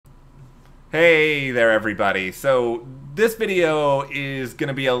Hey there, everybody. So this video is going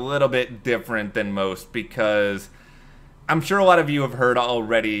to be a little bit different than most because I'm sure a lot of you have heard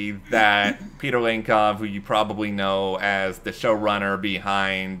already that Peter Lenkov, who you probably know as the showrunner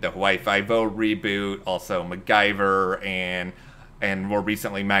behind the Hawaii Five-0 reboot, also MacGyver, and more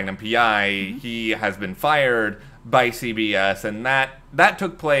recently Magnum PI, he has been fired by CBS, and that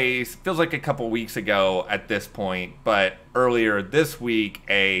took place, feels like a couple weeks ago at this point, but earlier this week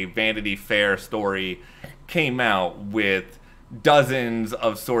a Vanity Fair story came out with dozens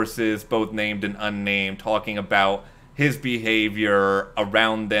of sources, both named and unnamed, talking about his behavior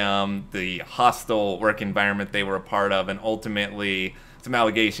around them, the hostile work environment they were a part of, and ultimately some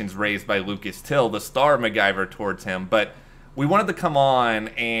allegations raised by Lucas Till, the star of MacGyver, towards him. But we wanted to come on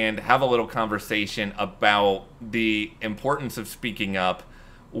and have a little conversation about the importance of speaking up,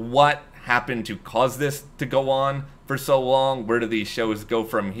 what happened to cause this to go on for so long, where do these shows go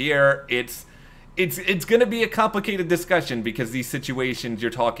from here. It's going to be a complicated discussion because these situations, you're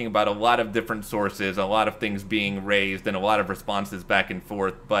talking about a lot of different sources, a lot of things being raised, and a lot of responses back and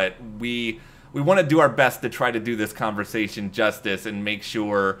forth. But we want to do our best to try to do this conversation justice and make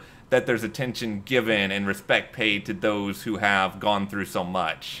sure that there's attention given and respect paid to those who have gone through so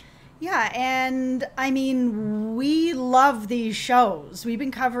much. Yeah, and I mean, we love these shows. We've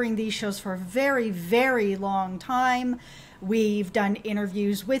been covering these shows for a very, very long time. We've done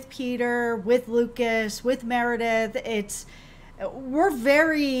interviews with Peter, with Lucas, with Meredith. We're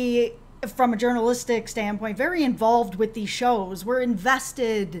very, from a journalistic standpoint, very involved with these shows. We're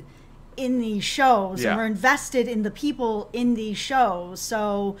invested in these shows, and we're invested in the people in these shows.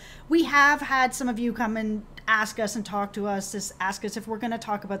 So we have had some of you come and ask us and talk to us, just ask us if we're going to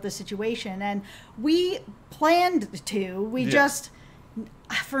talk about the situation, and we planned to. We just,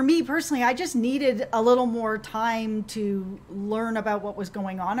 for me personally, I just needed a little more time to learn about what was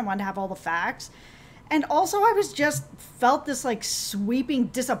going on. I wanted to have all the facts. And also I was just felt this like sweeping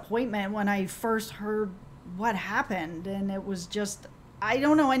disappointment when I first heard what happened, and it was just, I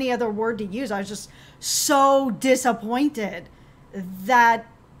don't know any other word to use. I was just so disappointed that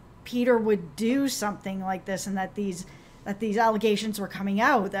Peter would do something like this, and that these allegations were coming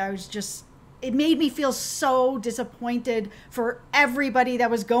out. That I was just, it made me feel so disappointed for everybody that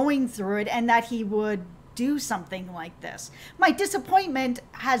was going through it, and that he would do something like this. My disappointment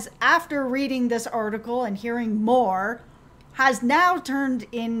has, after reading this article and hearing more, has now turned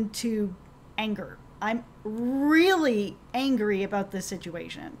into anger. I'm really angry about this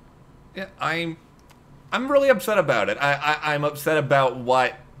situation. Yeah, I'm really upset about it. I'm upset about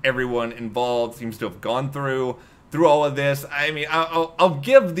what everyone involved seems to have gone through all of this. I mean, I'll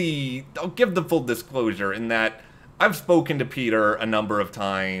give the full disclosure in that I've spoken to Peter a number of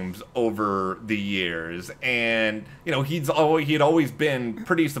times over the years, and you know, he had always been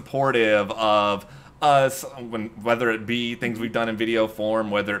pretty supportive of us, whether it be things we've done in video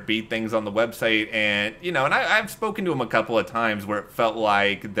form, whether it be things on the website, and you know, and I've spoken to him a couple of times where it felt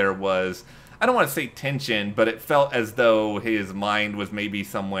like there was, I don't want to say tension, but it felt as though his mind was maybe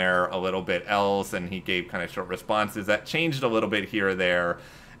somewhere a little bit else, and he gave kind of short responses that changed a little bit here or there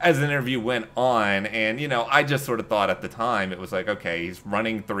as the interview went on. And you know, I just sort of thought at the time it was like, okay, he's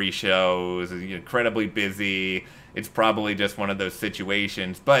running 3 shows, he's incredibly busy, it's probably just one of those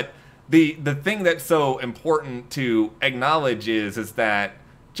situations. But the thing that's so important to acknowledge is that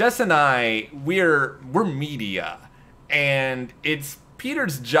Jess and I, we're media, and it's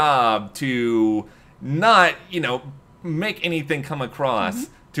Peter's job to not, you know, make anything come across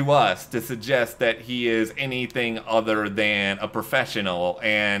to us to suggest that he is anything other than a professional.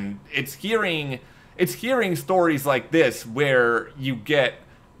 And it's hearing stories like this where you get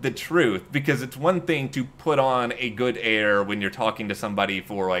the truth, because it's one thing to put on a good air when you're talking to somebody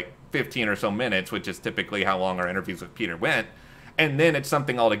for like 15 or so minutes, which is typically how long our interviews with Peter went. And then it's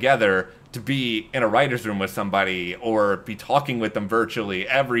something altogether to be in a writer's room with somebody or be talking with them virtually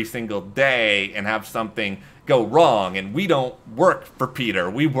every single day and have something go wrong. And we don't work for Peter,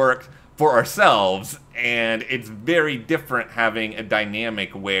 we work for ourselves. And it's very different having a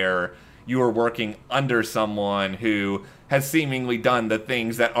dynamic where you are working under someone who has seemingly done the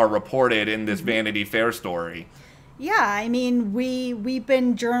things that are reported in this Vanity Fair story. Yeah, I mean, we've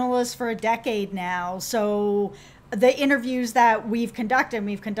been journalists for a decade now, so the interviews that we've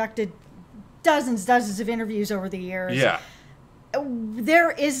conducted dozens of interviews over the years. Yeah.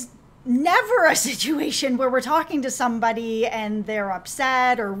 There is never a situation where we're talking to somebody and they're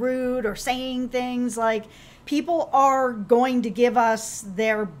upset or rude or saying things like, people are going to give us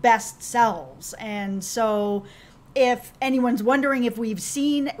their best selves. And so if anyone's wondering if we've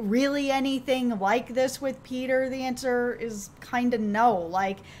seen really anything like this with Peter, the answer is kind of no.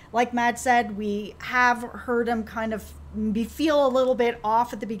 Like Matt said, we have heard him kind of feel a little bit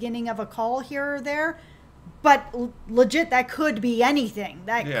off at the beginning of a call here or there. But legit, that could be anything.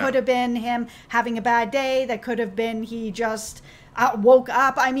 That could have been him having a bad day. That could have been he just woke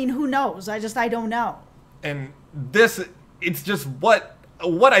up. I mean, who knows? I don't know. And it's just what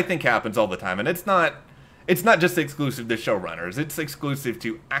I think happens all the time. And it's not just exclusive to showrunners. It's exclusive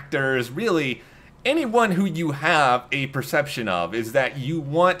to actors. Really, anyone who you have a perception of is that you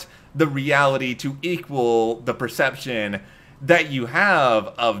want the reality to equal the perception that you have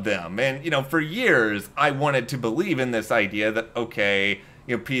of them. And, for years, I wanted to believe in this idea that, okay,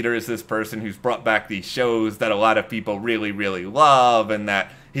 Peter is this person who's brought back these shows that a lot of people really, really love, and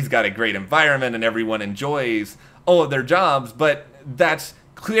that he's got a great environment and everyone enjoys all of their jobs. But that's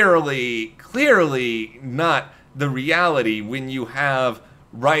clearly not the reality when you have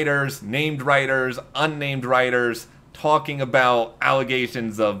writers, named writers, unnamed writers, talking about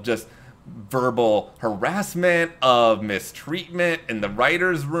allegations of just verbal harassment, of mistreatment in the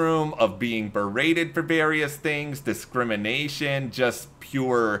writer's room, of being berated for various things, discrimination, just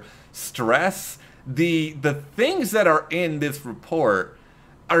pure stress. The things that are in this report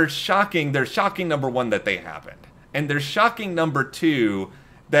are shocking. They're shocking, number one, that they happened. And they're shocking, number two,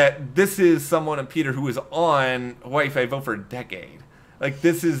 that this is someone and Peter who was on Hawaii Five-0 for a decade. Like,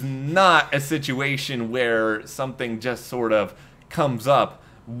 this is not a situation where something just sort of comes up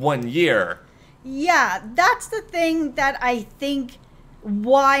 1 year. Yeah, that's the thing that I think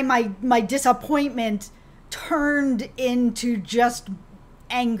why my disappointment turned into just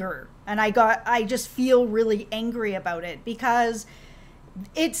anger. And I just feel really angry about it, because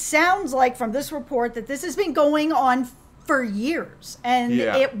it sounds like from this report that this has been going on for years. And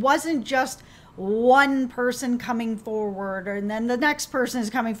it wasn't just one person coming forward and then the next person is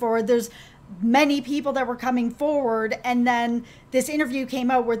coming forward. There's many people that were coming forward, and then this interview came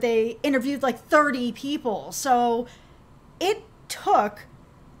out where they interviewed like 30 people. So it took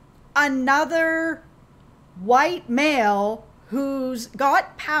another white male who's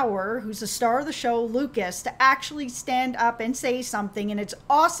got power, who's the star of the show, Lucas, to actually stand up and say something. And it's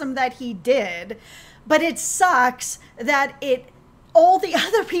awesome that he did, but it sucks that all the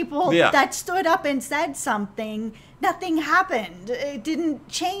other people that stood up and said something, nothing happened. It didn't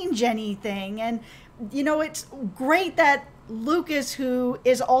change anything. And, it's great that Lucas, who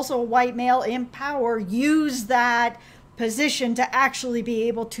is also a white male in power, used that position to actually be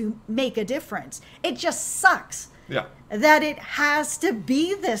able to make a difference. It just sucks that it has to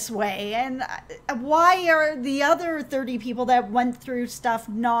be this way. And why are the other 30 people that went through stuff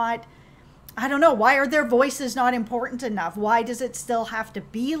not... I don't know. Why are their voices not important enough? Why does it still have to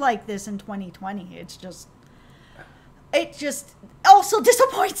be like this in 2020? It just also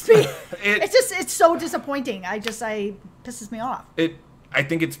disappoints me. It's so disappointing. It pisses me off. I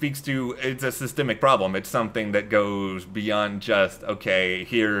think it speaks to, it's a systemic problem. It's something that goes beyond just, okay,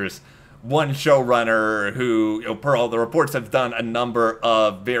 here's one showrunner who, per all the reports, have done a number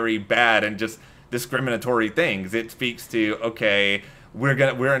of very bad and just discriminatory things. It speaks to, okay, we're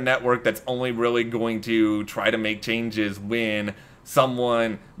a network that's only really going to try to make changes when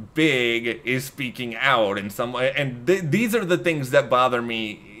someone big is speaking out, and these are the things that bother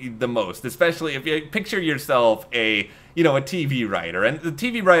me the most, especially if you picture yourself a TV writer. And the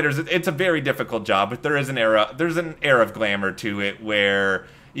TV writers, it's a very difficult job, but there's an air of glamour to it where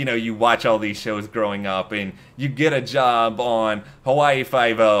you watch all these shows growing up and you get a job on Hawaii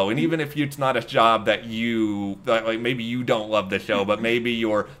Five-0. And even if it's not a job that maybe you don't love the show, but maybe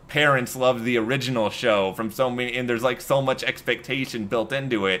your parents loved the original show from so many, and there's like so much expectation built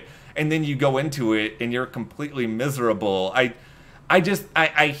into it. And then you go into it and you're completely miserable. I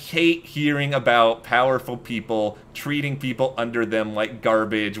hate hearing about powerful people treating people under them like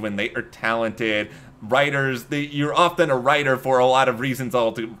garbage when they are talented. Writers, you're often a writer for a lot of reasons.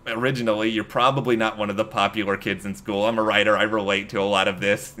 Originally, you're probably not one of the popular kids in school. I'm a writer. I relate to a lot of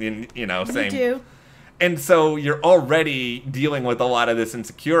this. Same. Me too. And so you're already dealing with a lot of this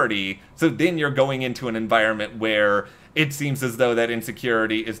insecurity. So then you're going into an environment where it seems as though that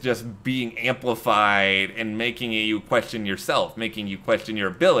insecurity is just being amplified and making you question yourself, making you question your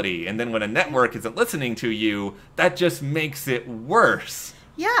ability. And then when a network isn't listening to you, that just makes it worse.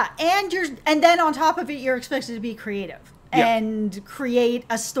 Yeah, and then on top of it, you're expected to be creative and create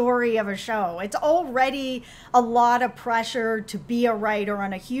a story of a show. It's already a lot of pressure to be a writer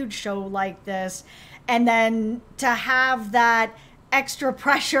on a huge show like this, and then to have that extra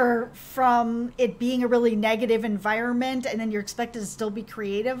pressure from it being a really negative environment, and then you're expected to still be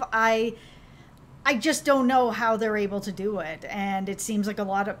creative. I just don't know how they're able to do it. And it seems like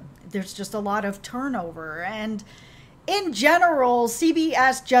there's just a lot of turnover. And in general,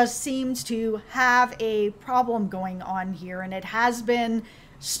 CBS just seems to have a problem going on here. And it has been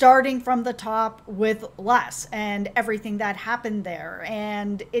starting from the top with Les and everything that happened there.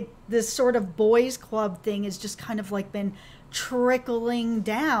 And this sort of boys club thing has just kind of like been trickling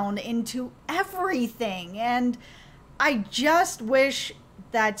down into everything. And I just wish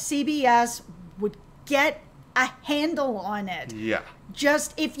that CBS would get a handle on it. Yeah.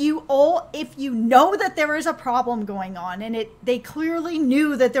 Just if you know that there is a problem going on, and they clearly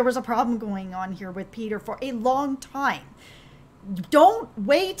knew that there was a problem going on here with Peter for a long time. Don't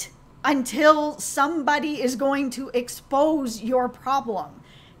wait until somebody is going to expose your problem.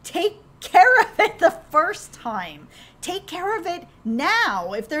 Take care of it the first time. Take care of it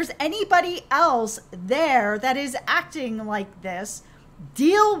now. If there's anybody else there that is acting like this,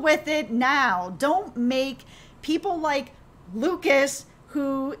 deal with it now. Don't make people like Lucas,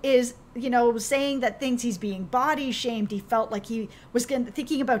 who is, saying that thinks he's being body shamed. He felt like he was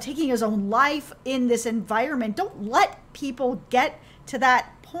thinking about taking his own life in this environment. Don't let people get to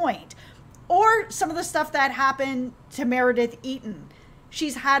that point. Or some of the stuff that happened to Meredith Eaton.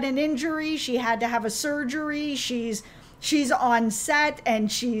 She's had an injury. She had to have a surgery. She's on set,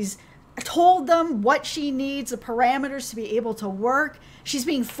 and she's told them what she needs, the parameters to be able to work. She's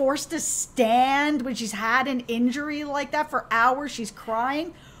being forced to stand when she's had an injury like that for hours. She's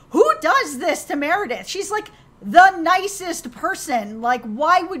crying. Who does this to Meredith? She's like the nicest person. Like,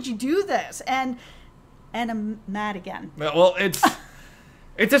 why would you do this? And I'm mad again. Well, it's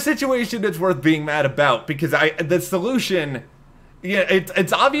a situation that's worth being mad about, because the solution. Yeah,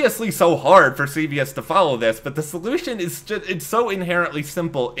 it's obviously so hard for CBS to follow this, but the solution is it's so inherently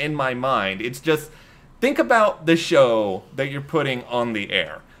simple in my mind. It's just, think about the show that you're putting on the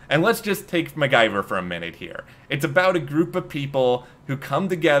air. And let's just take MacGyver for a minute here. It's about a group of people who come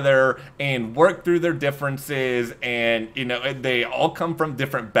together and work through their differences, and they all come from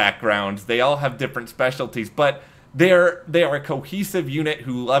different backgrounds. They all have different specialties, but they are a cohesive unit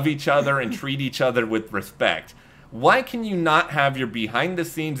who love each other and treat each other with respect. Why can you not have your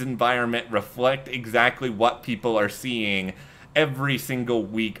behind-the-scenes environment reflect exactly what people are seeing every single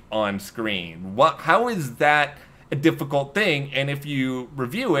week on screen? How is that a difficult thing? And if you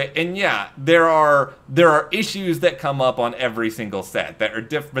review it, and yeah, there are issues that come up on every single set that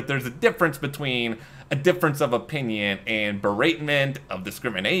are but there's a difference between a difference of opinion and beratement, of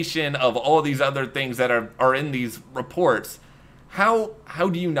discrimination, of all these other things that are in these reports. How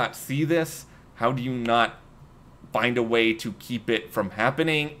do you not see this? How do you not find a way to keep it from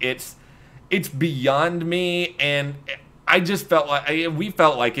happening? It's beyond me, and I just felt like we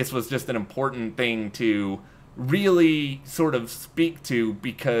felt like this was just an important thing to really sort of speak to,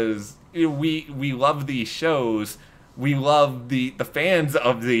 because we love these shows. We love the fans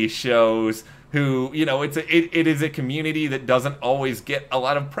of these shows who, it is a community that doesn't always get a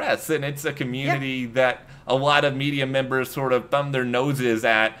lot of press, and it's a community that a lot of media members sort of thumb their noses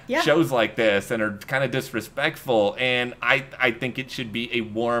at shows like this and are kind of disrespectful. And I think it should be a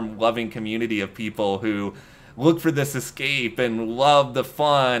warm, loving community of people who look for this escape and love the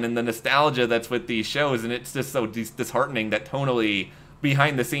fun and the nostalgia that's with these shows. And it's just so disheartening that tonally,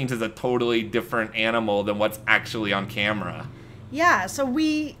 behind the scenes is a totally different animal than what's actually on camera. Yeah, so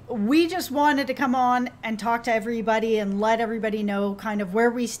we just wanted to come on and talk to everybody and let everybody know kind of where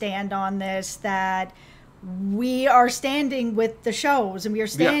we stand on this, that we are standing with the shows, and we are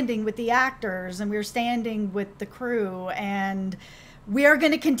standing with the actors, and we are standing with the crew, and we are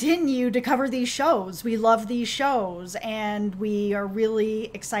going to continue to cover these shows. We love these shows, and we are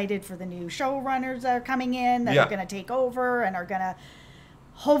really excited for the new showrunners that are coming in, that are going to take over and are going to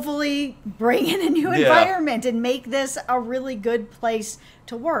hopefully bring in a new environment and make this a really good place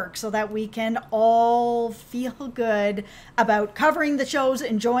to work, so that we can all feel good about covering the shows,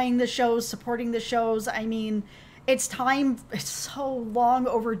 enjoying the shows, supporting the shows. I mean, it's time. It's so long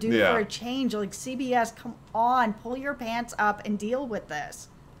overdue for a change. Like, CBS, come on, pull your pants up and deal with this.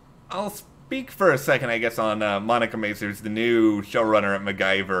 I'll speak for a second, I guess, on Monica Macer's the new showrunner at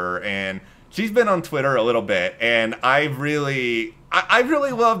MacGyver, and she's been on Twitter a little bit, and I've really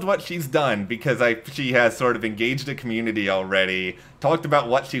loved what she's done, because she has sort of engaged a community already, talked about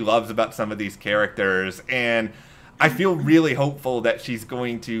what she loves about some of these characters, and I feel really hopeful that she's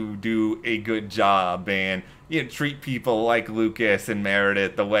going to do a good job and treat people like Lucas and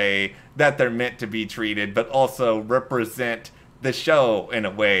Meredith the way that they're meant to be treated, but also represent the show in a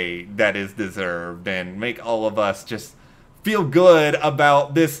way that is deserved, and make all of us just feel good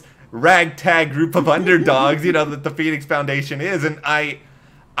about this ragtag group of underdogs, that the Phoenix Foundation is. And I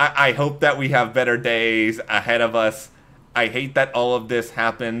I hope that we have better days ahead of us. I hate that all of this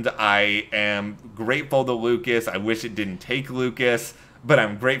happened. I am grateful to Lucas. I wish it didn't take Lucas, but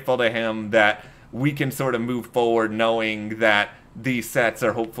I'm grateful to him that we can sort of move forward knowing that these sets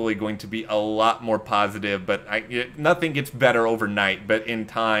are hopefully going to be a lot more positive. But nothing gets better overnight, but in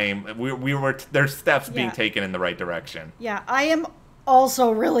time, there's steps being taken in the right direction. Yeah, I am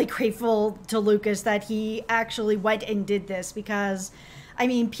also really grateful to Lucas that he actually went and did this, because I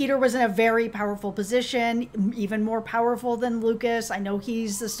mean, Peter was in a very powerful position, even more powerful than Lucas. I know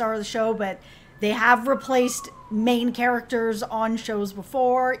he's the star of the show, but they have replaced main characters on shows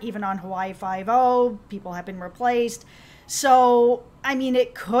before, even on Hawaii Five-0. People have been replaced. So, I mean,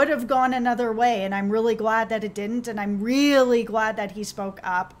 it could have gone another way, and I'm really glad that it didn't, and I'm really glad that he spoke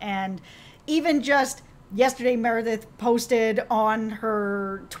up. And even just yesterday, Meredith posted on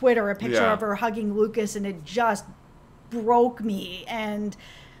her Twitter a picture of her hugging Lucas, and it just broke me, and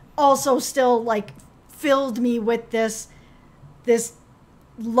also still like filled me with this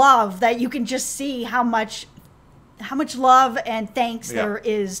love that you can just see how much love and thanks there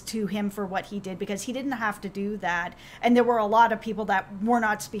is to him for what he did, because he didn't have to do that, and there were a lot of people that were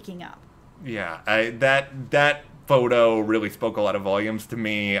not speaking up. That photo really spoke a lot of volumes to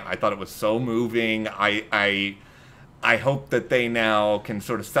me. I thought it was so moving. I hope that they now can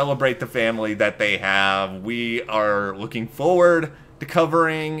sort of celebrate the family that they have. We are looking forward to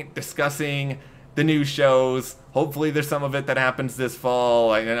covering, discussing the new shows. Hopefully there's some of it that happens this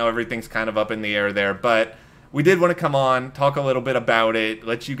fall. I know everything's kind of up in the air there, but we did want to come on, talk a little bit about it,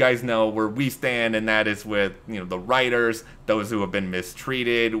 let you guys know where we stand, and that is with, the writers, those who have been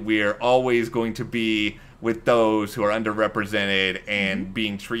mistreated. We're always going to be with those who are underrepresented and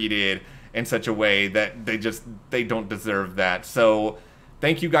being treated in such a way that they don't deserve that. So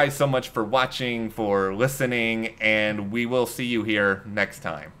thank you guys so much for watching, for listening, and we will see you here next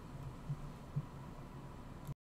time.